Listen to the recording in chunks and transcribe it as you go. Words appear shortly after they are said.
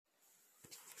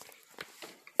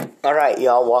Alright,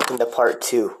 y'all, welcome to part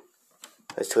 2.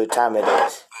 Let's see what time it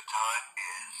is.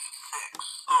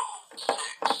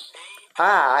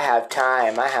 I have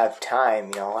time,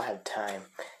 y'all, I have time.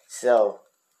 So,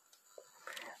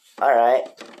 alright,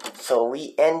 so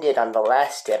we ended on the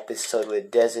last episode with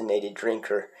Designated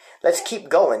Drinker. Let's keep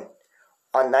going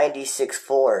on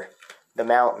 96.4, The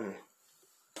Mountain.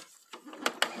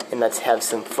 And let's have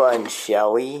some fun,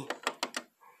 shall we?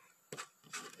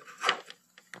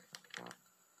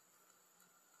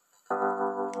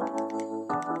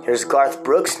 Here's Garth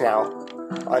Brooks now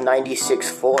on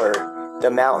 96.4, The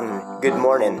Mountain. Good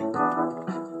morning.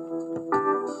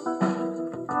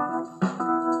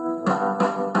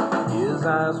 His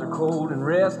eyes are cold and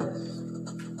restless,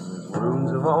 his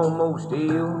wounds have almost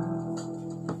healed.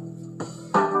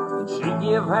 And she'd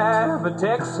give half a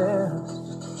Texas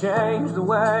just to change the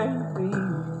way he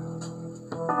feels.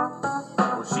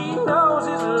 Well, she knows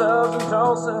his love's in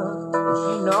Tulsa, and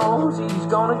she knows he's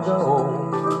gonna go.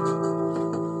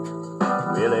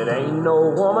 Well, it ain't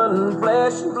no woman,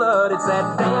 flesh and blood, it's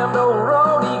that damned old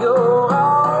rodeo. Oh,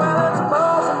 well, it's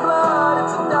balls and blood,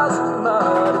 it's a dust and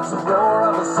mud, it's the roar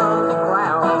of a Sunday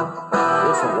crowd.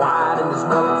 It's the white in his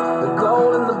knuckles, the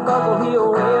gold in the buckle,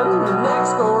 he'll win the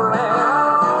next go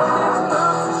round. It's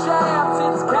boots and shafts,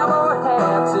 it's cowboy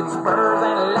hats, it's spurs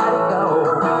and let it go.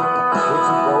 It's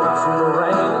the ropes and the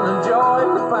rain and the joy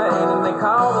and the pain, and they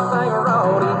call the thing a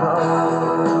rodeo.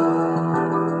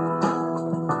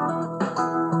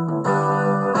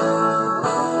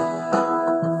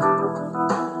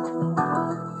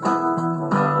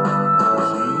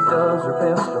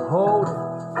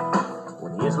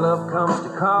 Love comes to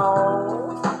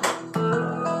call,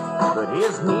 but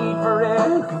his need for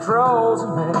it controls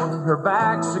him, and her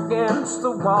back's against the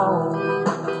wall.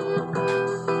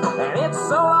 And it's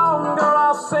so long, girl,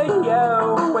 I'll say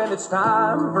yo when it's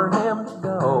time for him to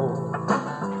go.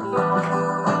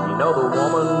 You know the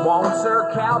woman wants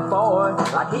her cowboy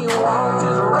like he wants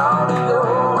his rodeo.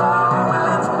 Oh,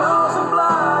 well, it's balls and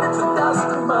blood, it's a dust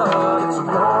and mud, it's the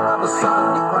roar of a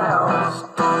Sunday crowd.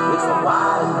 It's the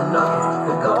white and the knuckles,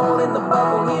 the gold in the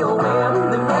buckle, he'll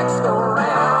win the next go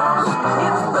round.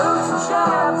 It's boots and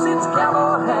shafts, it's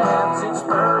cowboy hats, it's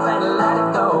spurs and let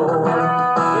it go.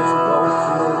 It's the ropes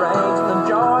and the reins and the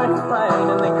joy and the pain,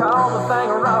 and they call the thing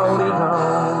a rodeo.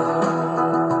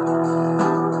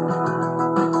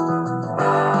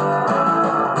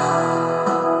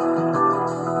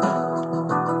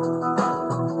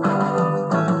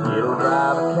 It'll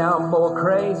drive a cowboy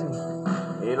crazy,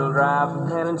 it'll drive a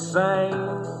man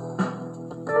insane.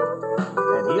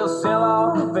 And he'll sell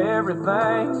off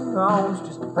everything he owns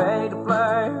just to pay to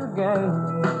play a game.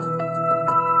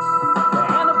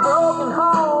 And a broken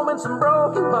home and some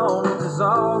broken bones is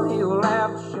all he'll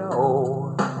have to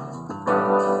show.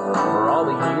 For all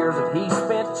the years that he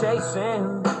spent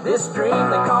chasing this dream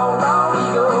they call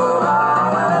rodeo.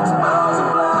 Oh, well, it's balls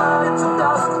and blood, it's a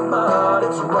dust and mud,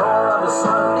 it's a roar of a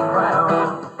Sunday crowd.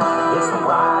 It's the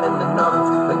white and the knuckles,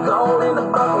 the gold in the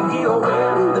buckle, he'll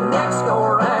win the next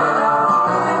go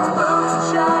round. It's boots and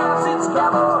shafts, it's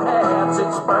cowboy hats,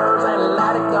 it's spurs and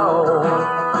let it go.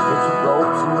 It's the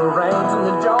ropes and the reins and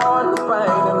the joy and the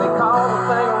pain, and they call the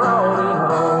thing a rodeo.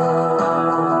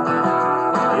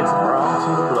 It's bronze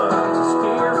and the blood, it's the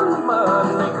steers and the mud,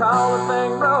 and they call the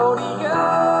thing rodeo.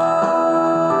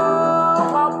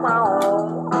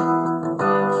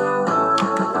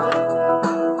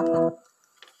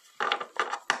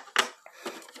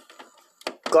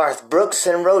 Garth Brooks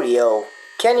and Rodeo.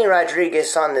 Kenny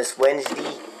Rodriguez on this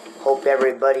Wednesday. Hope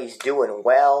everybody's doing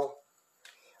well.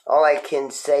 All I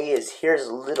can say is here's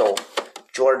a little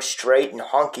George Strait and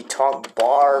Honky Tonk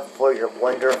Bar for your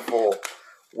wonderful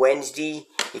Wednesday.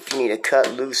 If you need to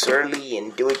cut loose early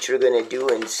and do what you're going to do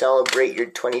and celebrate your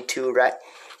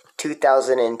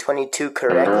 2022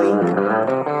 correctly,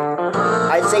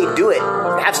 I'd say do it.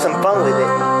 Have some fun with it.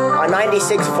 On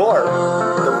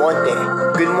 96.4, the one thing.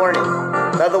 Good morning.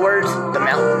 In other words, the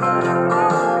mountain.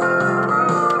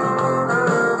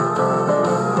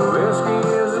 Whiskey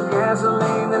is a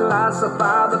gasoline that lights a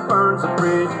fire that burns a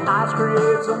bridge. Ice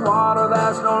creates a water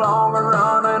that's no longer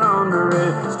running under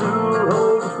it. Stool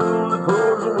holds a fool that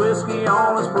pours the whiskey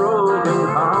on his broken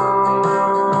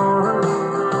heart.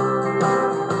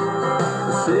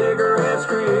 The cigarettes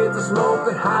create the smoke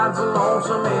that hides the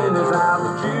lonesome in his eyes. The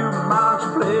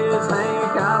jukebox plays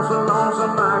Hank, I'm so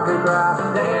lonesome I could cry.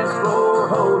 Dance floor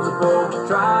holds the folks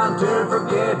trying to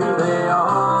forget who they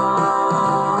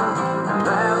are. And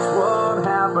that's what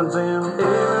happens in every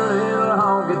little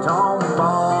honky-tonk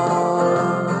bar.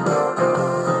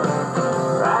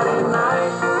 Friday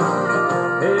night,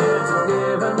 it's a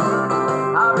given.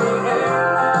 I'll be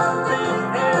here at the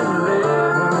end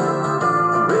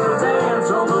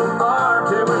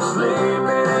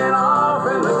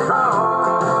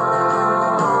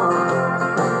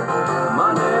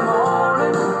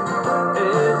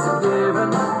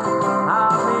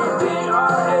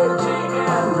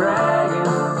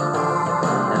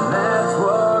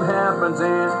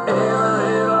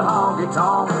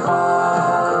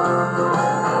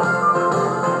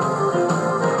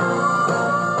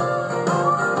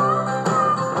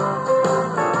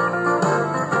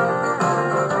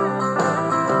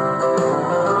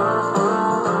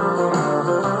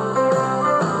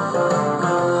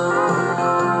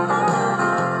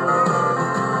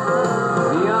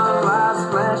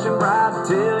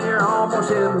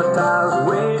hypnotized.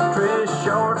 Waitress,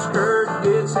 short skirt,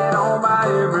 gets hit on by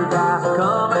every guy.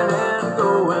 Coming and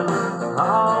going,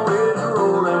 always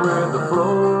rolling with the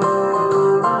flow.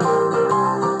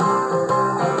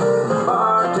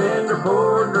 Bartender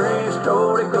poured drinks,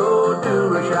 told it go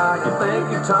do a shot. You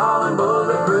think you're tall and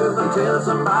bulletproof until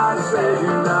somebody says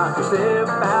you're not. You step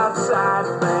outside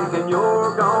thinking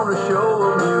you're gonna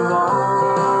show them you are.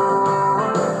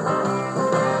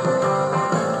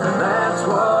 And that's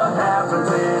what happens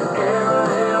in every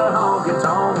little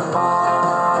honky-tonk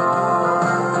bar.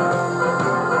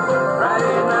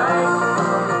 Friday night,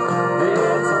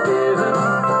 it's a given.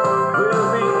 We'll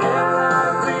be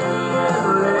NIV and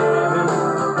living.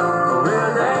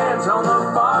 We'll dance on the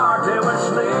bar till we're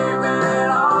sleeping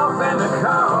off in the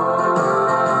car.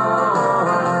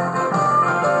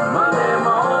 Monday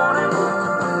morning,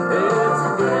 it's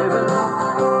a given.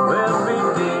 We'll be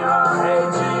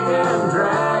DRAG and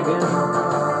dragging.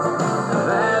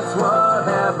 That's what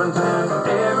happens in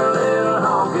every little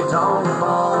honky-tonk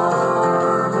bar.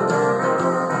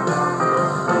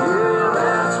 Yeah,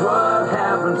 that's what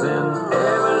happens in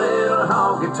every little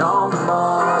honky-tonk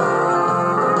bar.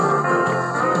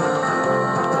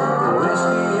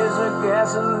 Whiskey is a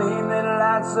gasoline that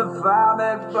lights the fire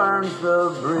that burns the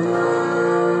breeze.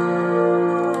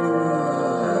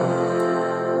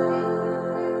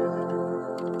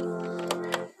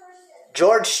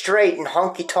 George Strait and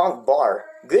Honky Tonk Bar.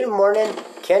 Good morning,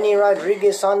 Kenny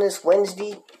Rodriguez on this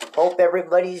Wednesday. Hope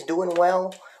everybody's doing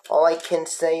well. All I can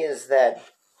say is that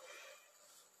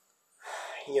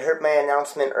you heard my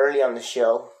announcement early on the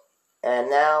show, and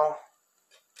now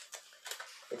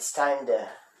it's time to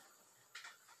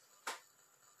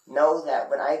know that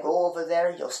when I go over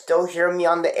there, you'll still hear me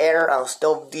on the air. I'll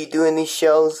still be doing these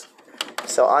shows,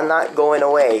 so I'm not going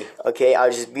away. Okay,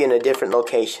 I'll just be in a different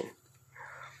location.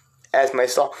 As my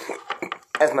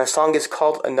song is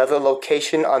called, Another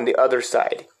Location on the Other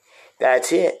Side.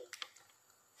 That's it.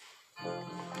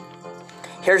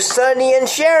 Here's Sonny and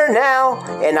Cher now,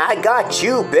 and I Got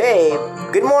You, Babe.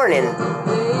 Good morning.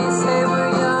 They say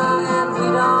we're young and we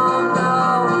don't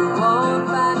know. Won't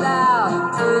find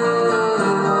out till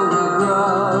we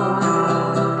grow.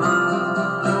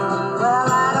 Well,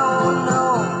 I don't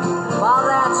know if all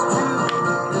that's true,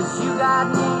 'cause you got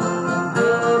me,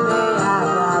 baby, I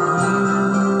got you.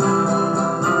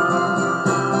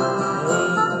 Hey,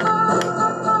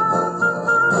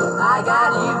 I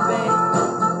got you, babe.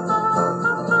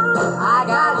 I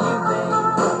got you, babe.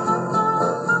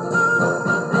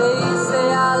 They say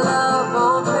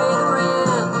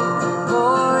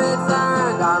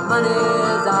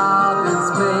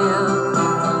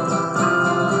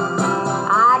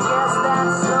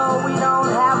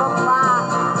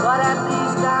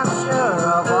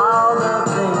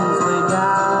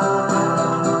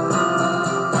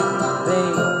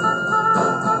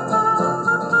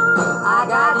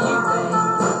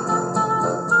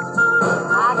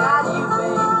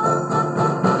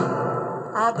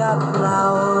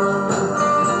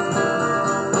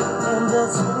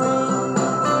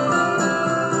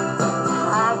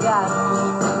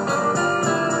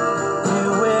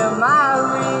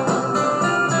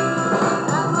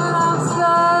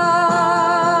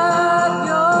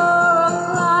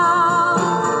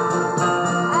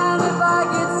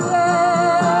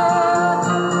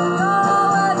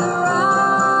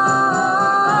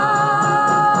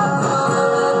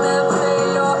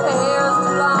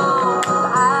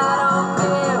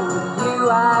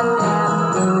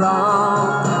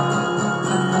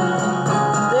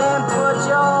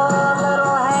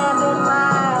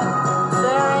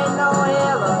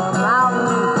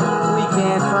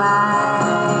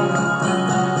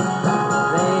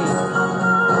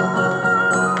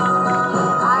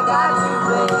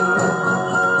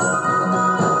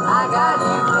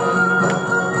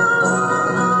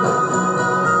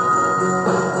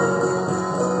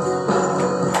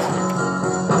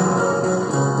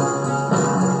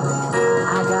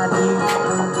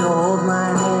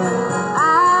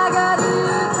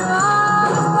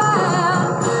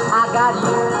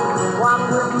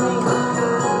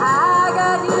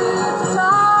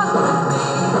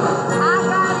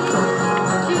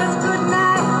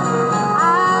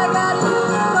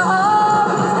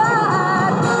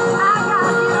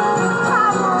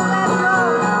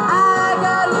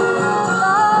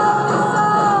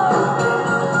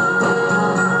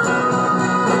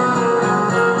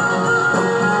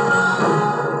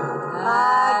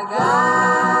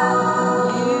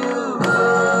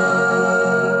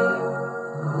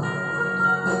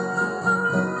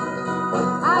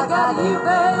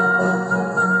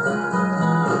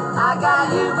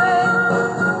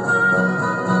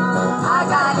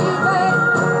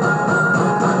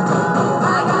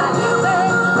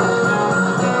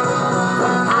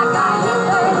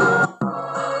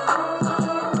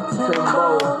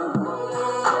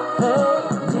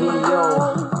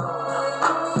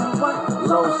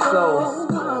low soul.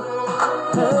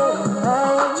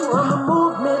 I'm a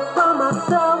movement by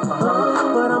myself,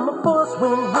 but I'm a force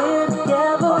when we're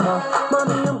together.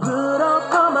 Mommy, I'm good all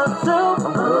by myself,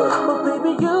 but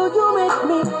baby, you make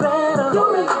me better. You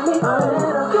make me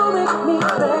better. You make me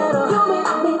better. You make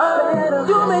me better.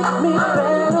 You make me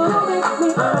better. You make me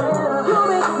better. You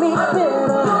make me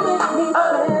better. You make me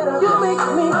better. You make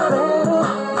me better.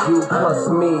 You plus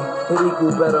me, it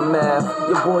equal better math.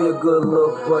 Your boy a good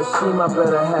look, but she my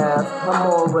better half. I'm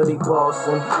already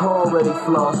bossing, already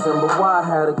flossing, but why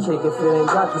have a cake if it ain't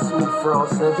got the sweet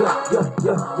frosting?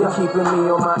 You're keeping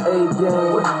me on my A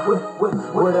game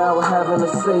without having to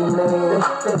say name.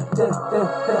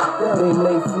 They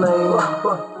may flame,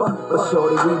 but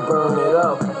shorty, we burn it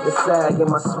up. The sag in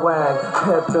my swag,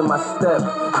 pep in my step.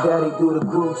 Daddy do the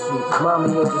Gucci,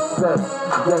 mommy intercepts.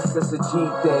 Guess it's a G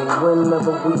thing.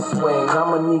 Whenever we swing,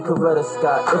 I'ma need Coretta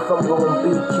Scott if I'm gonna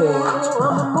be king.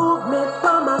 I'm a movement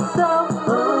by myself,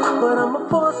 but I'm a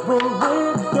force when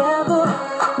we're together.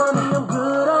 Mommy, I'm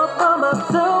good all by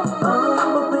myself,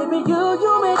 but baby,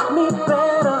 you make me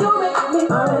better. You make me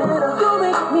better. You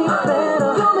make me better.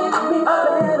 You make me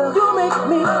better. You make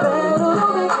me better.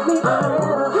 You make me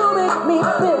better. You make me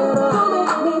better. You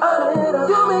make me better.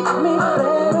 You make me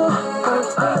better.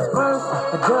 First things first,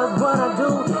 I does what I do,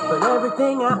 but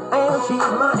everything I am, she's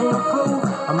my improve.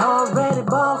 I'm already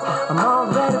boss, I'm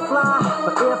already fly,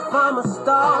 but if I'm a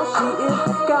star, she is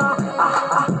the sky.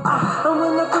 And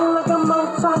when I feel like I'm on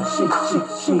top, she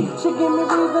give me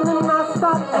reason and I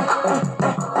stop.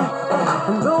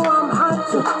 And though I'm hot,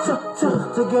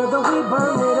 together we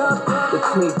burn it up. The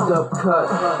tweaked up cut,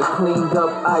 the cleaned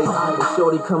up ice. The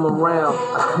shorty come around,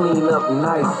 I clean up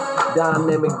nice.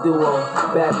 Dynamic duo,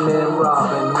 Batman,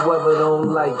 Robin. Whoever don't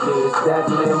like it, it's that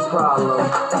man's problem.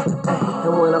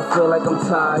 And when I feel like I'm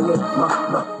tired,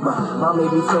 mommy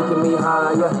be taking me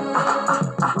higher.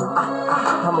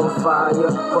 I'm on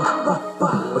fire,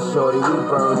 but shorty, we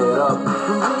burn it up.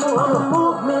 I'm a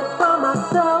movement by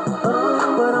myself,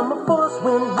 but I'm a force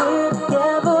when we're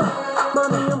together.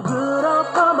 Mommy, I'm good all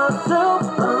by myself,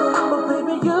 but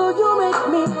baby, you make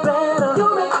me better. You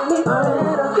make me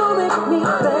better. You make me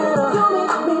better. You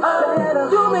make me better.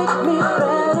 You make me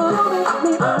better. You make me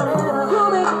better. You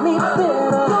make me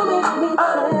better. You make me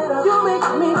better. You make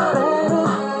me better.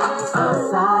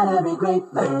 Outside every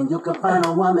great man, you can find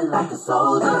a woman like a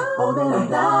soldier, holding her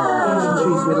down. She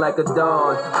treats me like a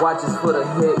dog, watches for the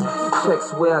hit.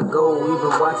 Checks where I go,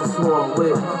 even watches who I'm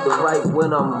with. The right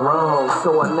when I'm wrong,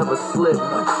 so I never slip.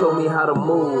 Show me how to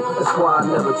move, that's why I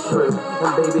never trip.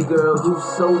 And baby girl, you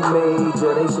so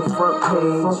major, they should front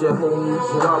page ya.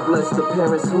 God bless the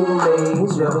parents who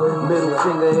made ya. Middle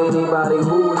finger anybody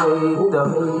who hate the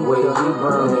way we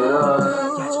burn it up.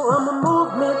 I'm a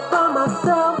movement by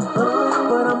myself,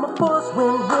 but I'm a force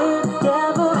when we're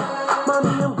together. Mommy,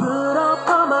 I'm good all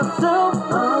by myself,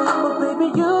 but baby,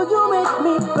 you make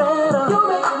me better. You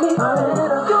make me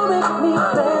better. You make me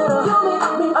better. You make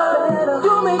me better.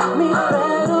 You make me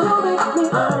better. You make me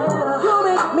better. You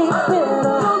make me better.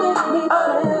 You make me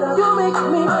better. You make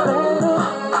me better.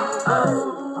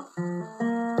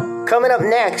 Coming up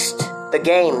next, the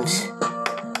games.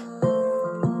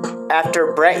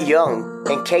 After Brett Young,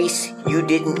 in case you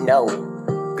didn't know.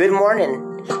 Good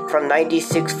morning from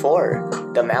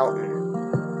 96.4, The Mountain.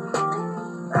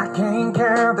 I can't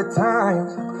count the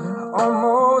times I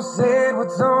almost said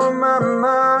what's on my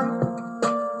mind,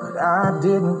 but I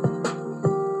didn't.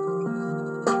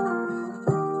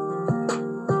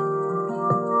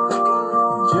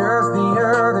 Just the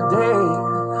other day,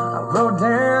 I wrote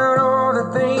down all the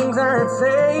things I'd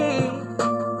say,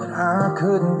 but I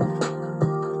couldn't.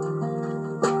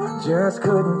 I just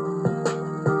couldn't.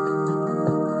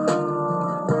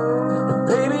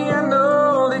 Baby, I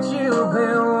know that you've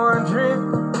been wondering.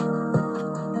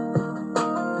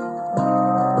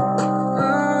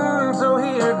 So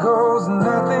here goes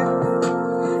nothing.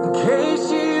 In case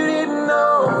you didn't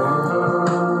know,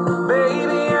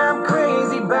 baby, I'm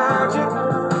crazy about you.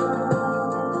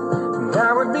 And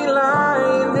I would be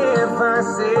lying if I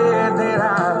said that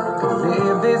I could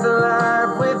live this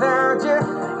life without you,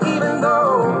 even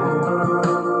though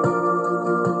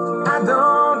I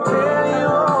don't tell you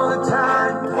all the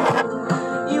time.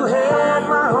 You had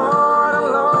my heart a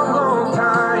long, long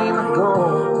time ago.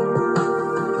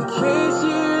 In case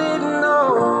you didn't know.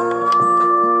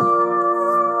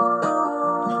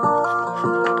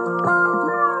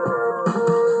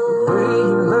 The way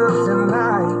you look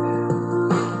tonight,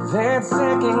 that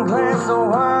second glass of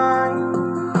wine,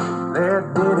 that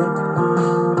did it.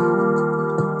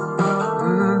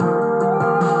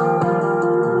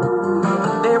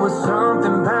 There was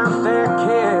something about that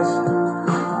kiss,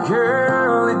 girl.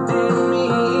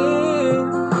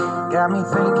 got me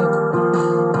thinking.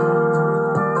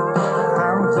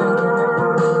 I'm thinking.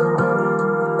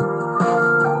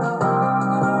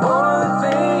 All the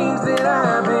things that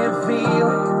I've been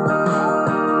feeling.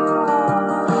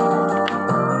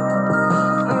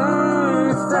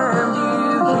 It's time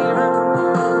you hear it.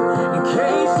 In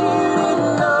case you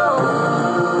didn't know,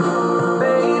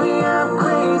 baby, I'm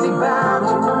crazy about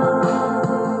you.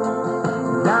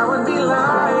 And I would be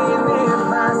lying if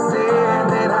I said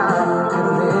that I could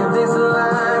live this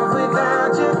life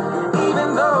without you, even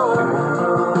though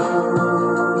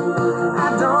I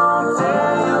don't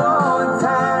tell you all the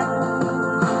time.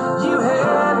 You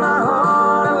had my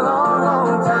heart a long,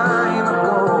 long time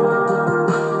ago.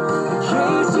 In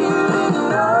case you didn't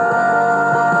know,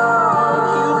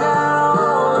 you got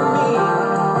all of me.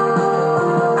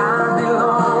 I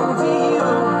belong to you.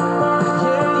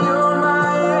 Yeah, you're my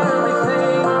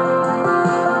everything.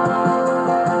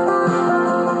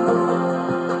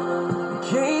 In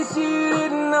case you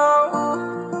didn't know,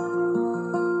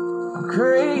 I'm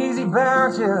crazy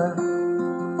about you.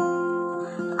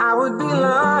 I would be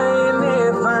lying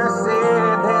if I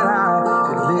said that I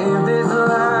could live this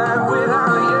life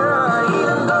without you,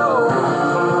 even though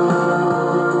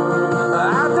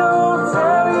I don't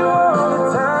tell you all the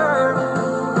time.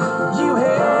 You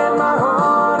had my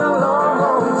heart a long,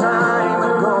 long time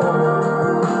ago.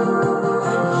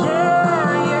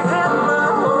 Yeah, you had my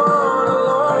heart a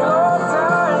long, long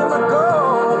time ago.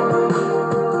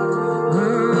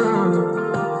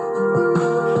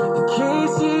 In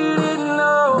case you didn't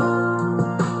know,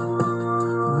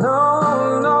 no,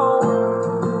 no.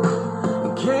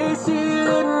 In case you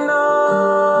didn't know.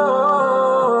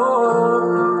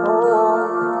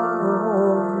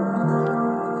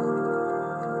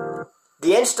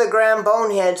 The Instagram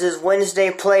Boneheads is Wednesday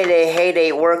Playday,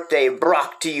 Heyday, Workday,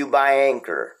 brought to you by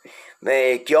Anchor.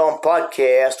 Make your own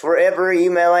podcast wherever you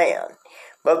may land.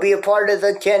 But be a part of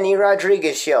the Kenny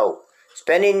Rodriguez Show,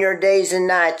 spending your days and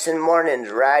nights and mornings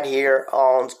right here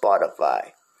on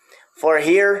Spotify. For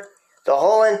here, the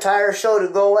whole entire show to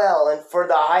go well, and for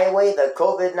the highway, the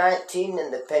COVID-19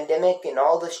 and the pandemic and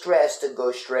all the stress to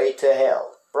go straight to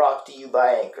hell. Brought to you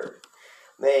by Anchor.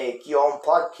 Make your own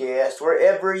podcast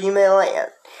wherever you may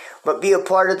land. But be a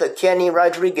part of the Kenny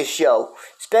Rodriguez Show,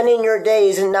 spending your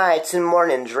days and nights and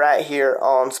mornings right here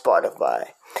on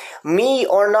Spotify. Me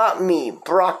or Not Me,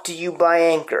 brought to you by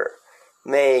Anchor.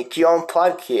 Make your own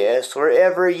podcast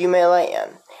wherever you may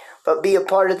land. But be a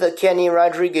part of the Kenny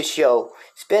Rodriguez Show,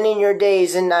 spending your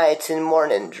days and nights and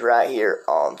mornings right here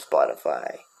on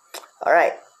Spotify.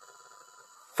 Alright.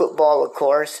 Football, of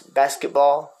course.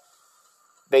 Basketball.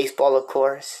 Baseball, of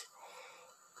course.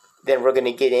 Then we're going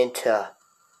to get into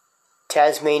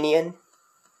Tasmanian,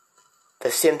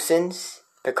 The Simpsons,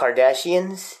 The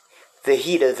Kardashians, The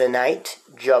Heat of the Night,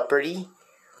 Jeopardy,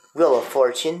 Wheel of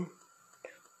Fortune,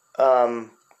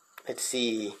 let's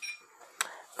see,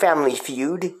 Family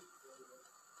Feud,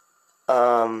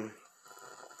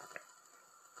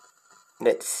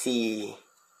 let's see,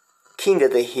 King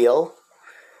of the Hill,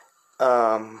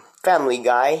 Family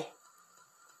Guy,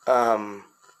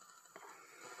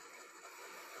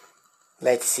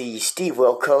 let's see, Steve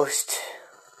Wilkos,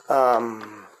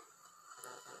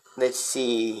 let's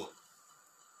see,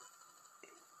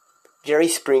 Jerry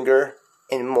Springer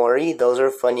and Maury, those are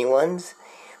funny ones.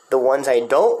 The ones I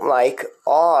don't like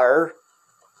are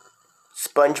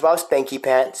SpongeBob Spanky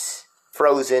Pants,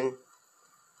 Frozen,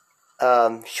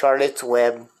 Charlotte's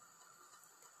Web,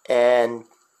 and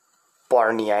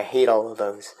Barney. I hate all of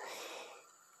those.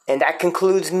 And that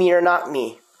concludes Me or Not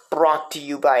Me, brought to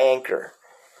you by Anchor.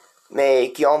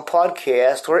 Make your own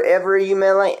podcast wherever you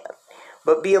may land.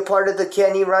 But be a part of the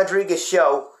Kenny Rodriguez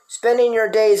Show, spending your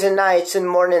days and nights and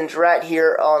mornings right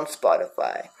here on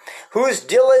Spotify. Whose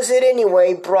deal is it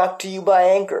anyway? Brought to you by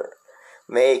Anchor.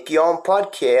 Make your own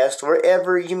podcast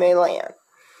wherever you may land.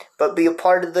 But be a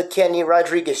part of the Kenny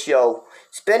Rodriguez Show,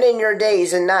 spending your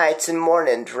days and nights and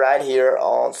mornings right here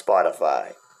on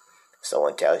Spotify.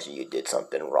 Someone tells you did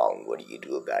something wrong. What do you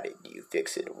do about it? Do you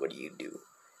fix it, or what do you do?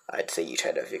 I'd say you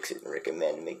try to fix it and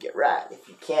recommend and make it right. If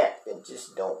you can't, then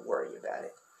just don't worry about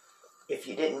it. If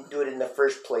you didn't do it in the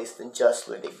first place, then just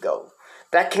let it go.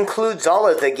 That concludes all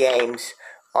of the games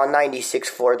on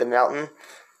 96.4 The Mountain.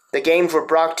 The games were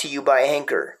brought to you by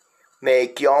Anchor.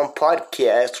 Make your own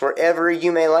podcast wherever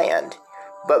you may land.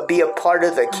 But be a part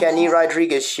of the Kenny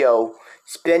Rodriguez Show,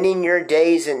 spending your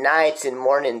days and nights and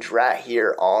mornings right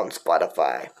here on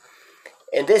Spotify.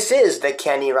 And this is the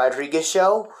Kenny Rodriguez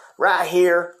Show, right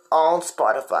here on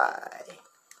Spotify.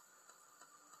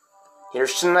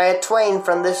 Here's Shania Twain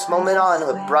from this moment on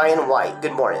with Brian White.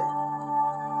 Good morning.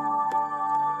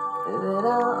 That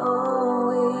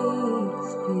I'll always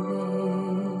always be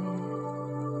there.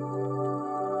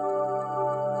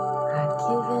 I'd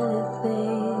give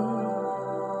anything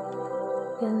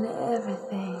and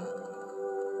everything,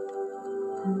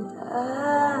 and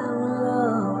I will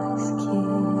always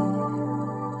care.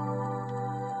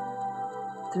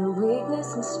 Through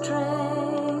weakness and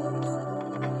strength,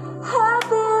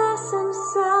 happiness and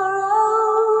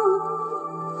sorrow,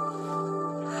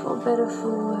 for better,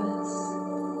 for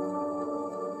worse,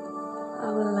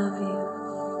 I will love you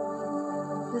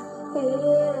with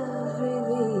every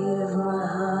beat of my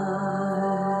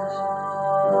heart.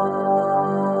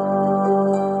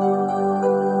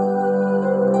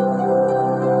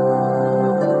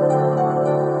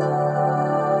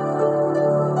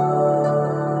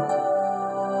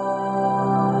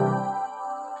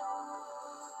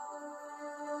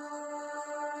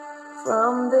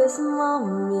 From this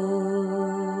moment,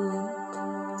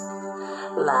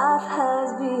 life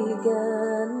has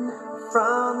begun.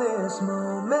 From this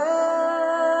moment,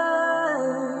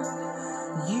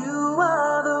 you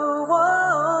are the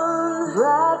one.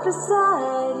 Right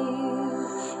beside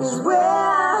you is where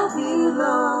I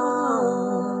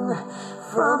belong.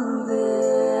 From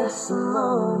this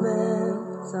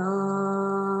moment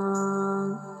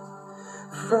on,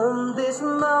 From this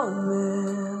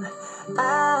moment,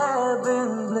 I've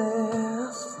been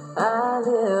blessed. I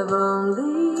live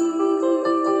only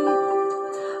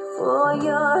for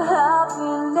your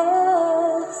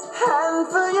happiness. And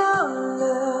for your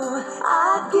love,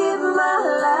 I give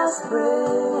my last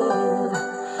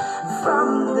breath.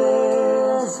 From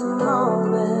this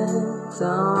moment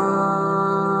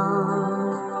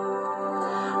on,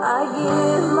 I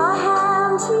give my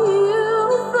hand to you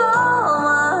with all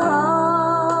my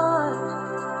heart.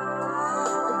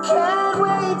 can't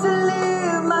wait to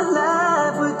live my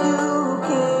life with you.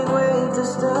 Can't wait to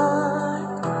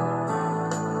start.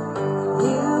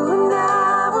 You and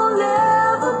I will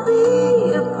never be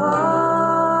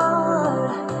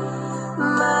apart.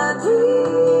 My dreams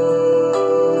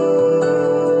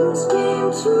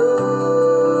came true.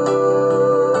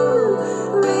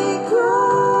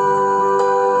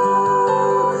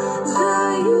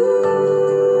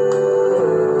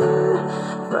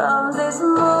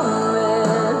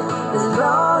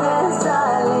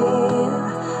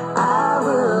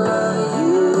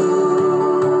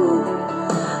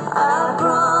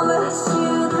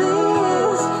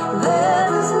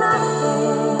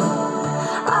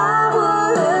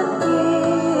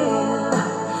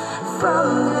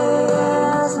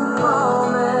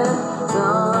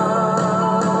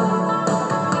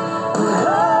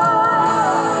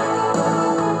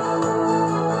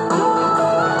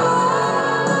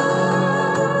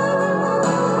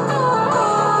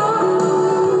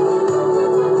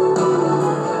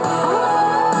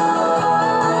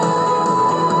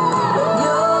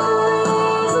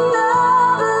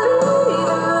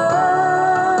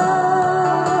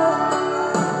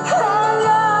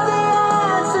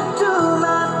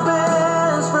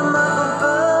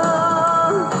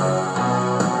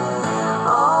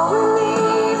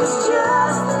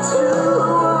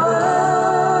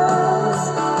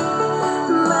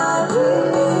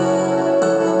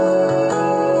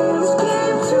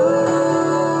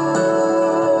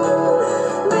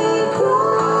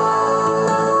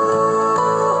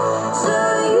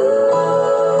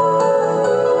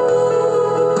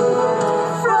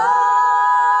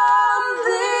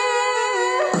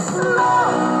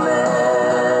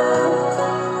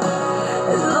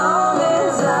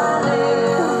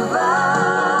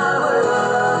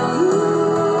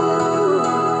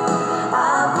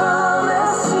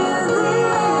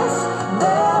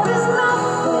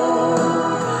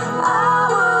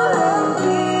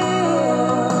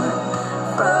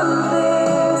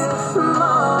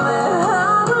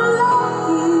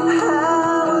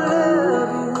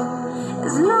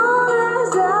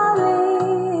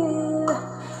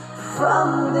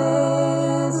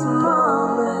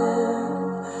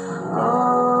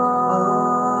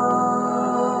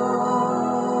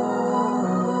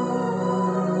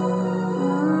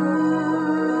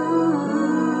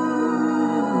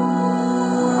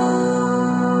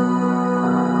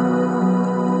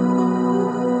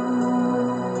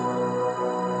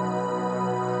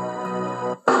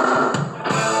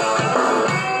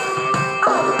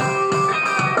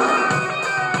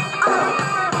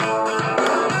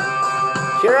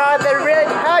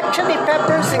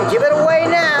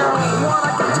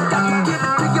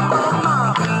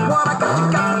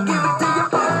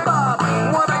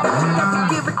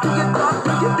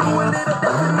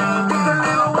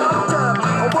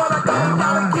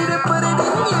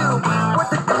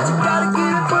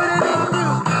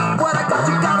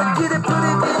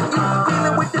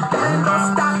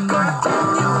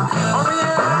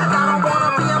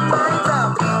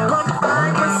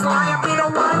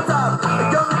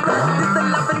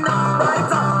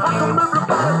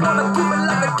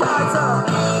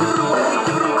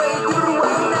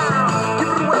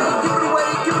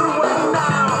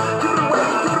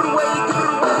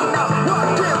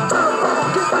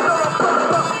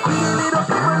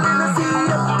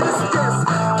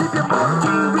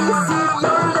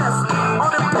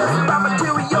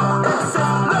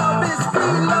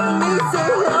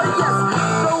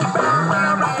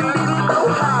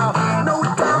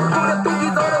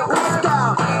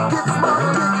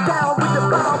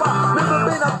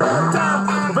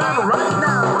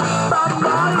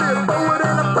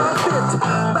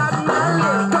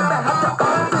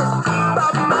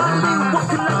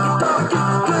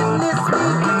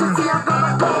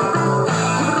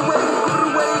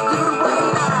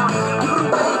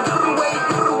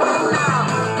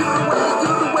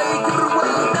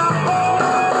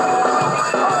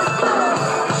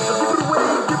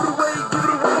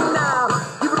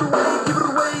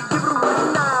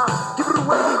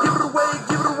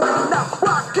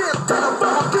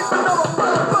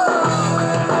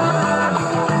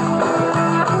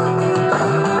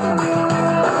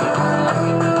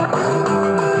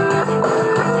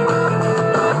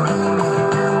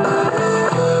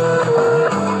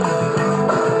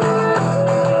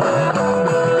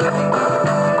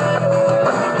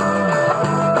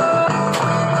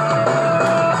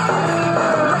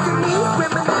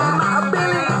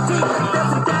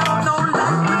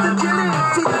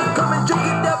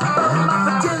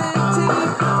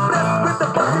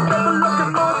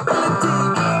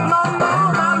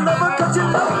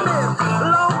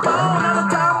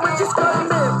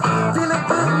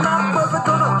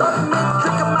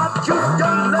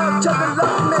 love, just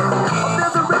love me. Oh,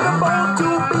 there's a rhythm born to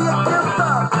be a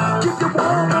giver. Keep you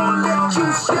warm, won't let you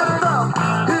shiver.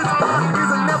 His body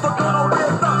is never gonna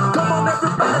wither. Come on,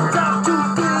 everybody, time to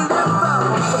deliver.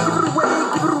 So give it away,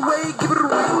 give it away, give it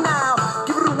away now.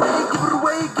 Give it away, give it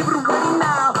away, give it away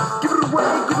now. Give it away,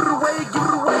 give it away, give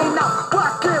it away now.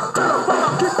 Rock it to the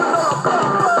bottom, keep it on the bottom.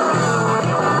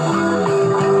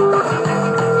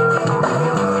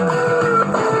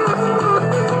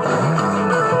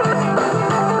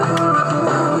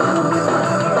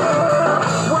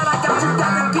 What I got, you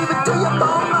gotta give it to your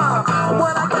mama.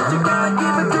 What I got, you gotta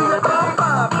give it to your papa.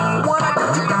 What I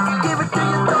got, you gotta give it to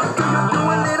your doctor. You do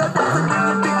a little dancing and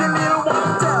you dig a little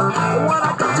water. What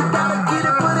I got, you gotta get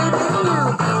it, put it in you.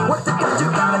 What you got, you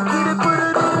gotta get it, put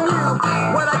it in you.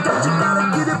 What I got, you gotta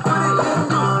get it, put it in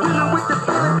you. Feel it with the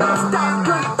feeling, don't stop,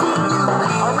 continue.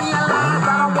 I realize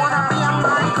I don't wanna be a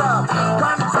miser.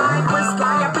 One time when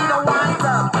sly, I be the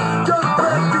wiser. Just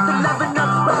break, get the loving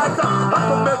up, rise up. Up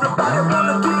from everybody,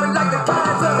 wanna keep it like a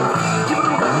Kaiser. Give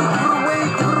it away, give it away,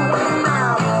 give it away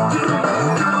now. Give it away,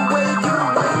 give it away, give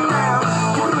it away now.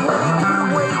 Give it away, give it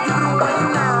away, give it away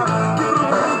now. Give it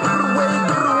away, give it away,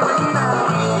 give it away now.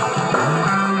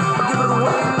 Give it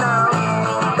away now.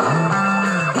 Give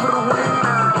it away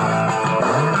now.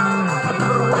 Give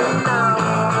it away now. Give it away now.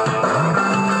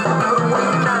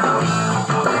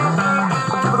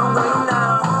 Give it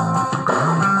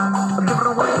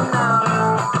away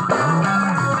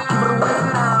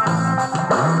now.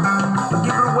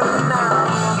 Give it away now. Give it away now. Give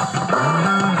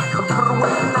it away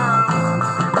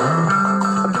now.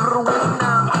 Give it away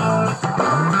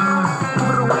now.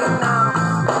 Give it away now. Give it away now.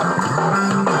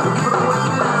 Give it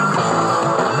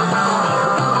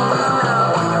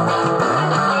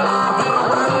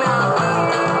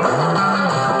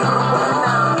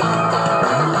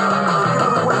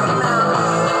away now.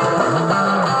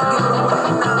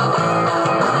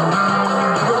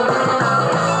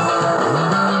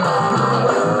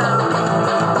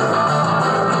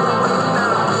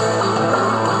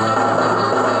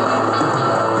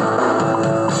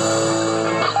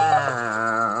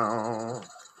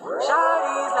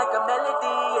 Shawty's like a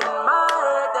melody in my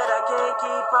head that I can't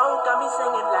keep on. Got me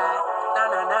singing like na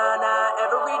na na na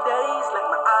every day's like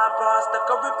my iPod stuck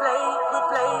on replay,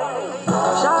 replay.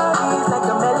 Shawty's like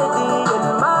a melody in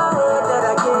my head that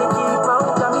I can't keep on.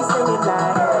 Got me singing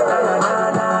like na na na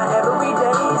na every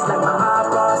day's like my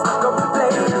iPod stuck on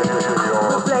replay,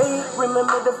 replay.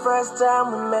 Remember the first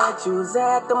time we met, you was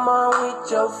at the mall with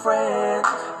your friends.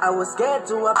 I was scared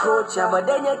to approach ya, but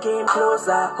then you came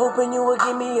closer, hoping you would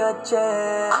give me a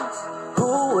chance.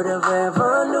 Who would have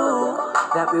ever knew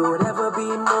that we would ever be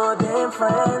more than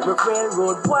friends? We're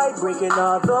railroad white, breaking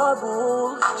all the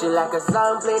rules. She like a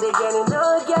song played again and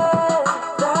again.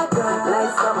 That girl,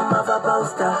 like something of a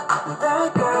poster.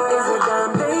 That girl is a gun,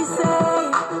 they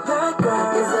say. That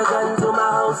girl is a gun to my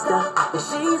holster. And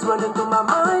she's running through my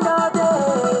mind all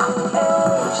day.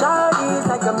 Hey, Shawty's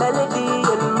like a melody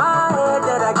in my head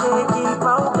that I can't keep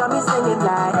on. Got me singing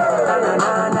like na na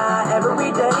na na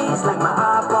every day's like my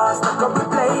iPod stuck on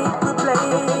replay, replay.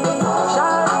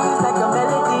 Shawty's like a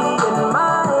melody in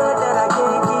my head that I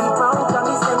can't keep on. Got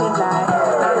me singing like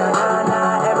na na na na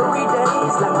every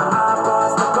day's like my iPod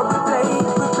stuck on replay,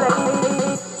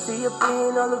 replay. See you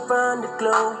being all around the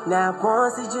globe. Now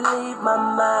once did you leave my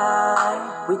mind?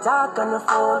 We talk on the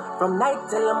phone from night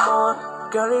till the morn.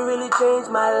 Girl, it really changed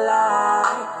my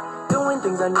life. Doing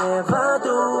things I never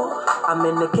do. I'm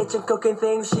in the kitchen cooking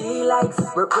things she likes.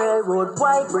 Railroad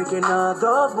white, breaking all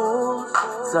the rules.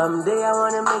 Someday I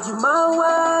wanna make you my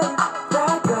wife.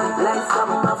 That girl, like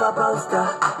something of a poster.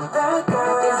 That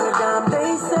girl is a dime,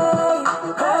 they say.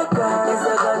 That girl is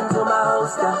a gun to my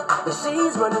holster. And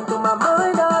she's running through my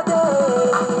mind all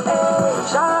day. Hey,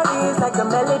 Shawty's like a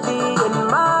melody in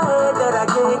my head that I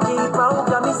can't keep on.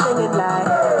 Got me singing like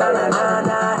na na na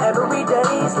na every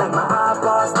day's like my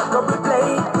iPod stuck on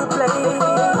replay, replay.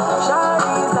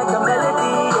 Shawty's like a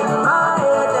melody in my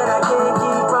head that I can't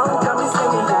keep on. Got me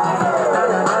singing like na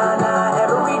na na na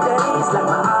every day's like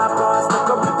my iPod stuck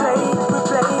on replay,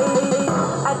 replay.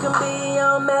 I can be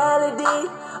your melody,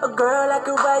 a girl I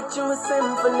could write you a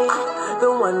symphony,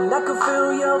 the one that could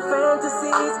fill your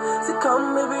fantasies. So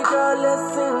come, baby girl,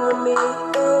 let's sing with me.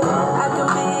 I can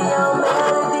be your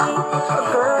melody, a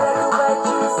girl that could write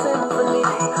you a symphony,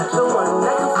 the one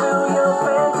that could fill your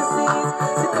fantasies.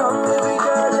 So come, baby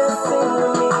girl, let's sing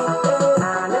with me.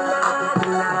 Na na na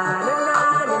na na na na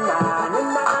na na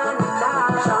na.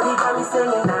 Shawty got me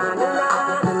singing na na na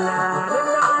na na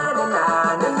na na na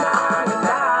na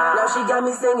na. Now she got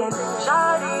me singing.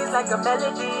 Shawty's like a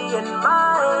melody in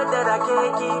my head that I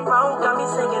can't keep on. Got me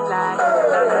singing like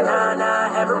na na na na.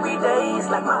 Every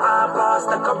day's like my iPod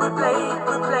stuck on replay,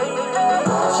 replay.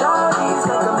 Shawty's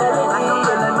like a melody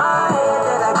in my head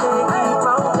that I can't keep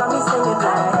on. Got me singing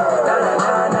like na na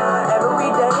na na.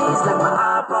 Every day's like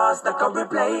my iPod stuck on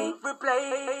replay,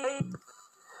 replay.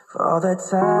 For all the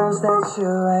times that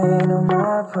you rain on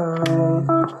my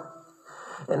parade,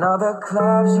 and all the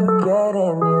clubs you get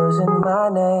in using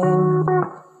my name.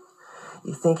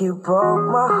 You think you broke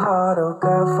my heart, oh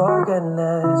girl, for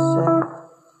goodness sake.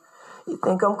 You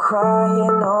think I'm crying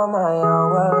on my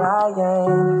own, well I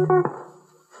ain't.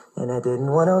 And I didn't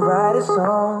wanna write a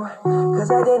song, cause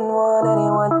I didn't want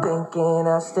anyone thinking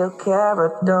I still care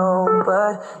or don't.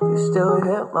 But you still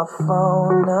hit my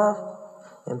phone up,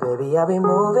 and baby, I'll be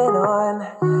moving on.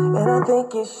 And I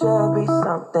think it should be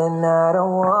something I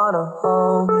don't wanna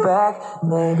hold back.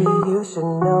 Maybe you should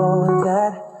know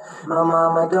that my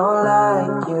mama don't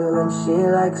like you, and she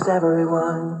likes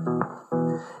everyone.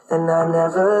 And I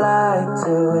never like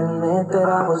to admit that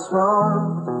I was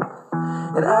wrong.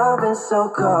 And I've been so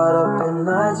caught up in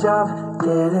my job,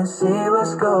 didn't see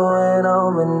what's going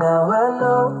on, but now I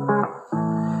know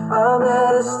I'm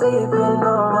better sleeping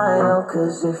on my own.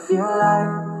 Cause if you like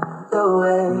the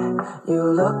way you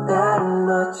look that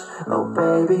much, oh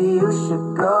baby, you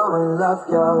should go and love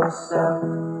yourself.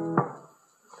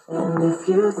 And if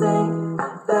you think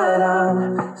that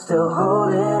I'm still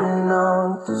holding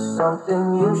on to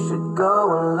something, you should go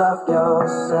and love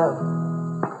yourself.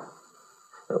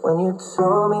 But when you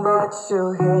told me that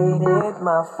you hated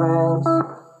my friends,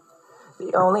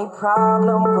 the only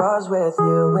problem was with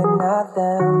you and not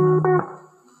them.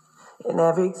 And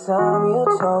every time you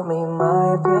told me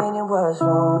my opinion was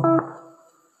wrong,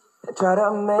 you tried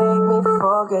to make me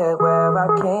forget where I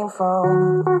came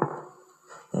from.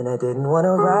 And I didn't want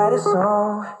to write a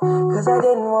song, cause I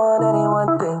didn't want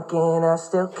anyone thinking I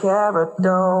still care or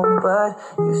don't. But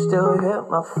you still hit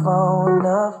my phone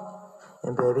up,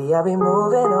 and baby, I'll be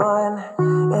moving on.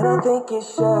 And I think it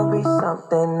should be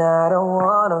something I don't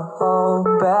wanna hold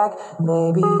back.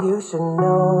 Maybe you should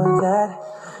know that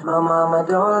my mama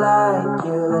don't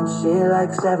like you, and she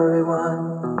likes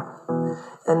everyone.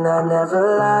 And I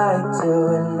never like to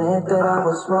admit that I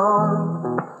was wrong.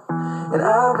 And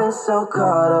I've been so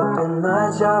caught up in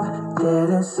my job,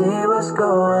 didn't see what's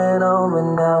going on, but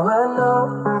now I know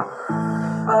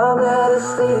I'm better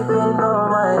sleeping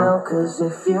on my own. Cause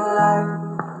if you like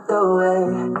the way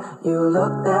you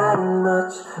look that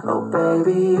much, oh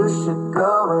baby, you should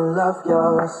go and love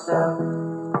yourself.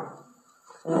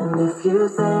 And if you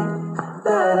think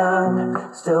that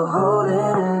I'm still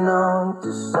holding on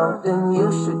to something,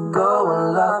 you should go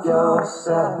and love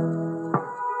yourself.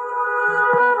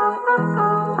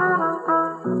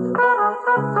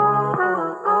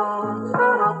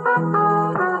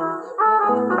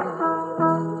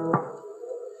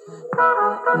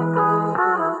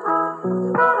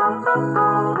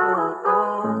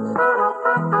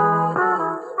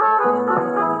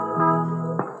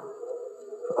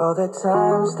 All the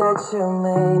times that you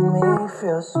made me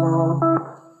feel small,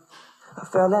 I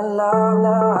fell in love,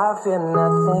 now I feel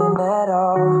nothing at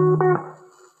all.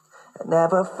 I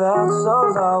never felt so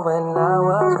low when I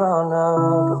was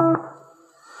vulnerable.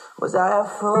 Was I a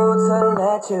fool to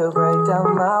let you break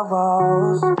down my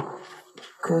walls?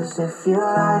 Cause if you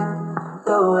like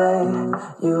the way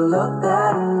you look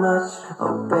that much,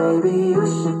 oh baby, you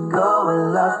should go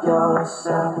and love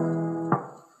yourself.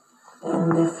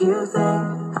 And if you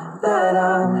think that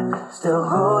I'm still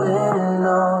holding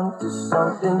on to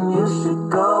something, you should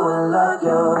go and love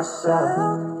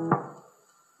yourself.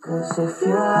 Cause if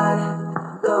you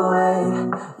like the way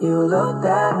you look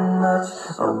that much,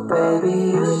 oh baby,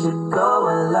 you should go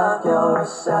and love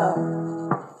yourself.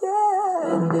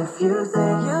 And if you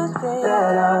think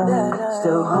that I'm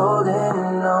still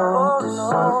holding on to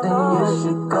something, you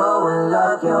should go and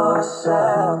love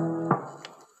yourself.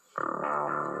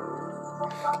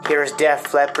 Here's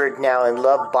Def Leppard now in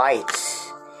Love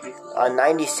Bites on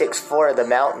 96.4 The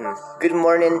Mountain. Good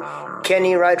morning,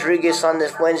 Kenny Rodriguez on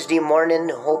this Wednesday morning.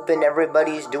 Hoping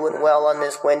everybody's doing well on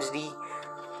this Wednesday.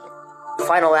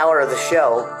 Final hour of the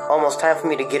show. Almost time for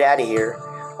me to get out of here.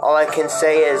 All I can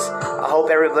say is I hope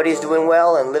everybody's doing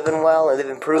well and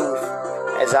living proof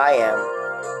as I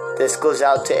am. This goes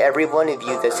out to every one of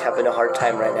you that's having a hard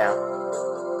time right now.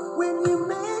 When you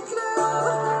make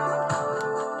love,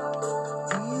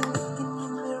 do you look in the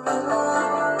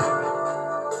mirror?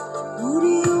 Who do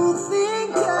you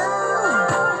think of?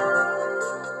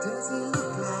 Does he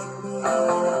look like me?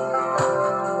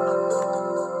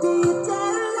 Do you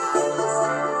tell lies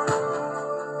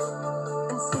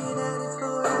and say that it's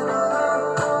forever?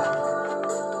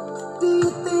 Do you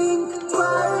think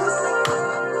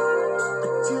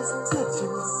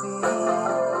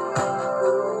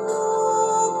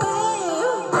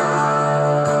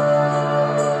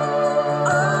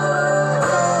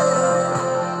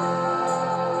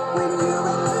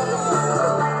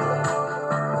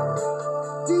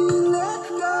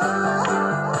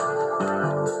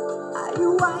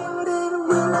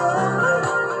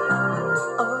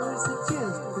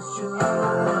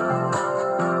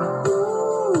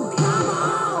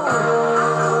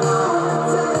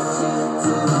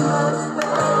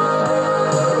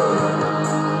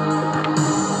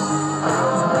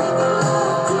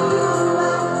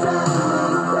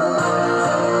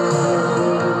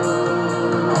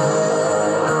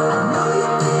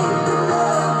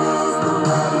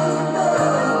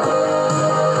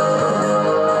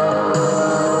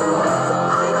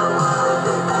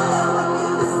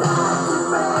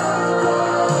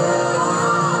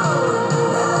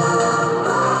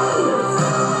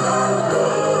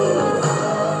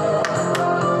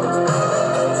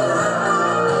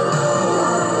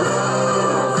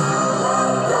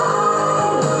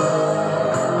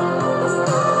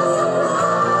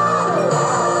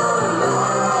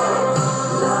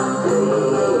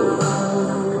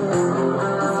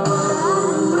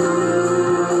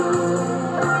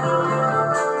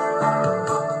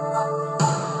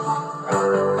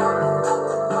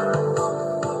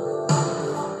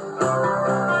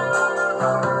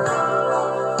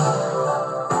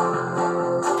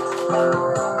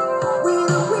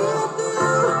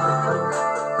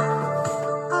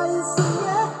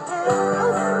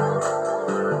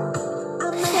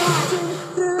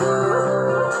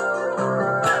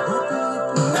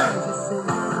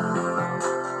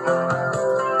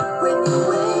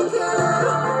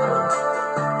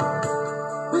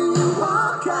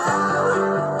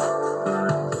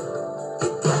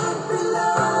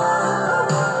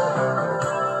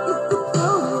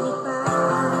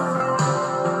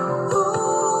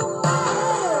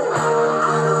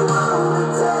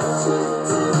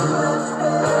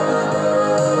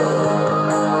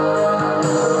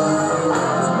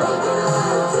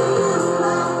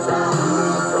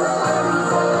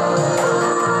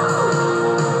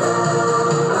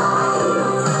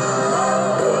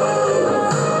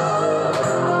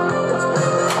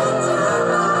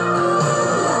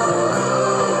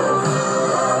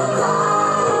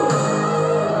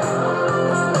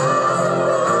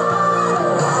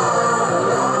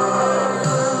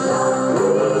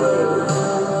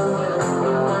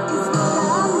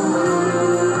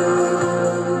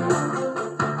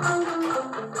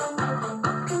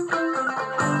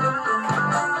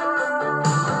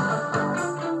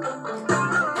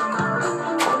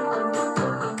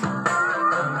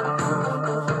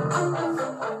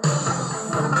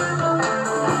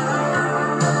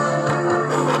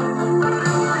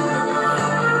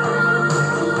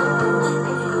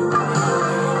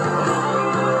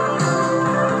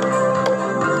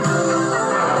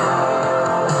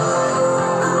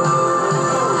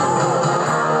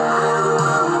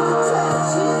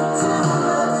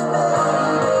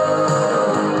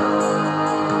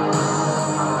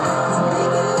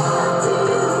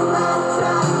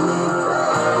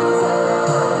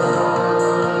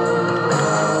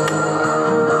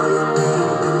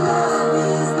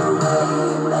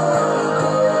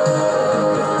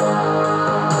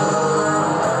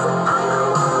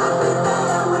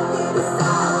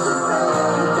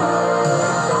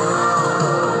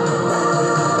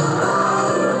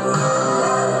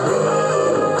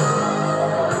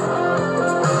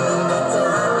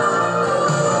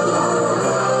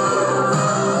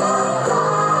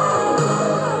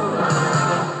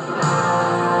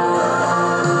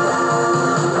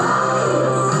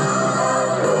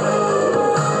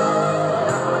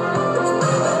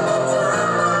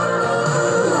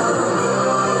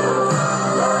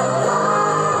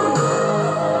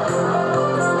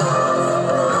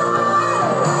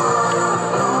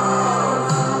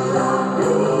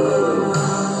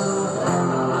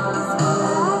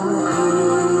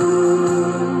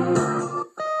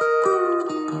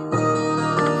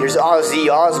Here's Ozzy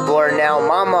Osbourne now.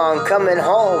 Mama, I'm coming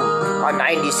home on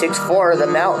 96.4 The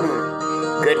Mountain.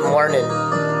 Good morning.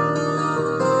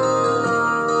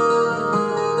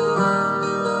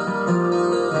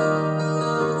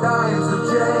 Times have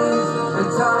changed and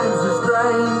times are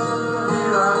strange.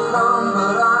 Here I come,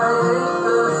 but I ain't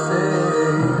the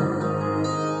same.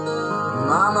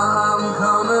 Mama, I'm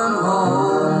coming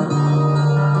home.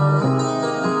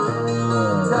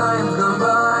 Time's gone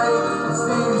by, it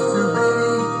seems to be.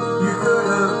 You could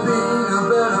have been a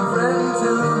better friend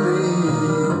to me.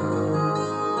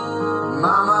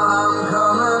 Mama, I'm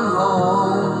coming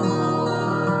home.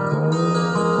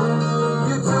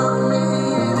 You took me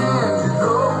in and you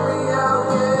drove me out.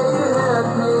 Yeah, you had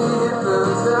me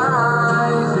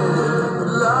hypnotized.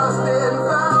 Lost and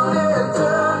found and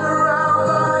turned around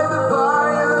by the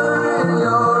fire in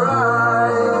your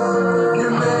eyes. You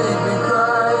made me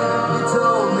cry, you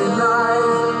told me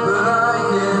lies, but I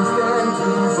can't stand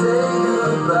to say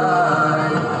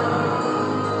goodbye.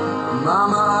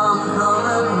 Mama, I'm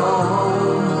coming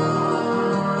home.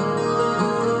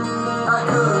 I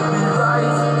could be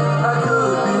right, I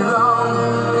could be wrong.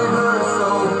 It hurts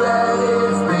so bad,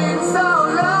 it's been so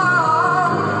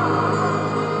long.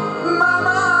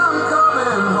 Mama, I'm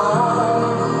coming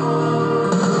home.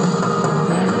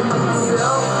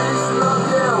 Selfish love,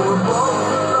 yeah, we're both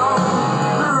alone.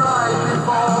 We're right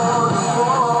before the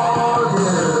fall,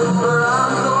 yeah. But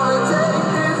I'm gonna take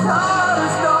this heart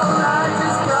of stone. I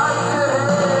just got to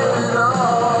head it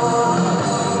on.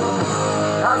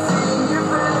 I've seen your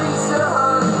face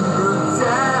 100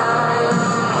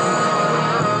 times.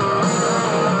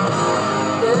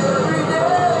 Every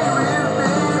day we've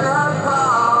been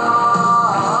apart.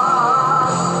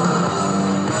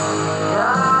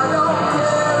 I don't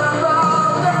care about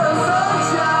the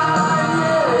sunshine,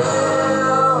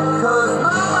 yeah. 'Cause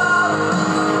mama,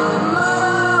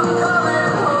 I'm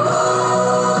coming home.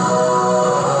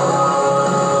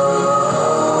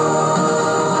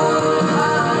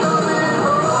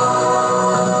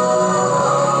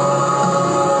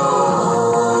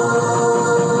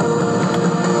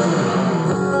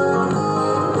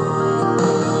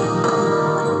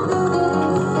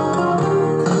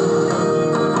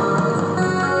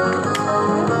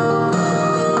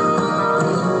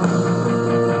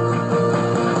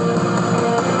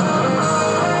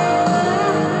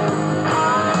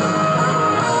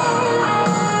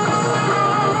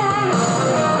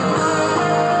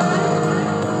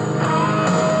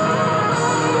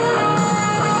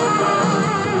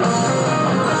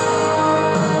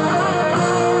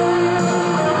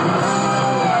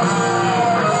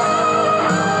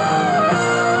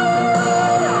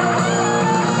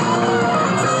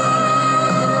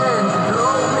 And you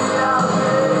drove me out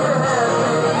there, you had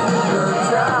me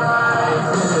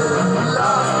hypnotized.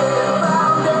 Lost and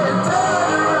found and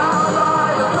turned around by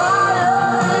the fire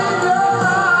in your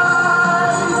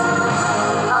eyes.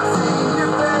 I've seen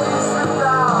your face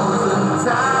 1,000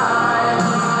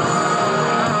 times.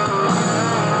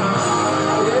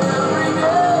 Every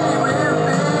day we've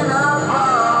been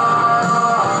apart.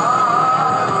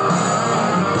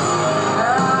 I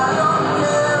don't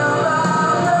care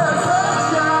about the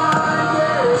sunshine,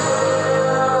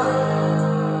 yeah.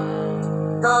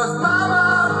 'Cause mama,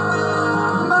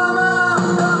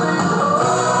 I'm coming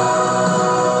home.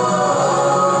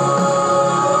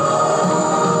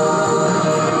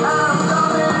 I'm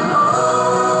coming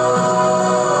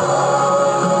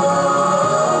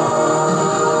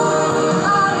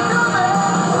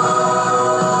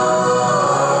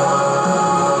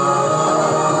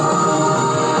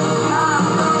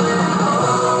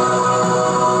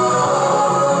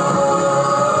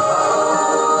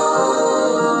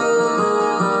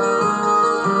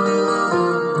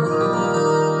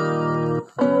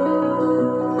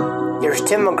Here's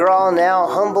Tim McGraw now,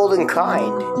 Humbled and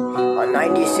Kind on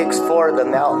 96.4 The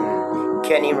Mountain.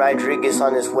 Kenny Rodriguez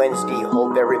on this Wednesday.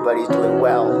 Hope everybody's doing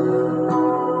well.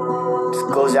 This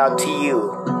goes out to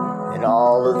you and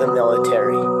all of the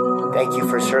military. Thank you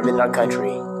for serving our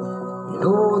country. You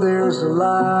know there's a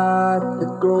light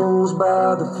that glows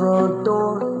by the front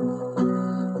door.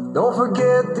 Don't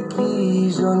forget the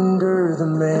keys under the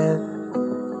mat.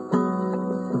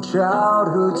 When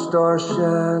childhood stars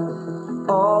shine,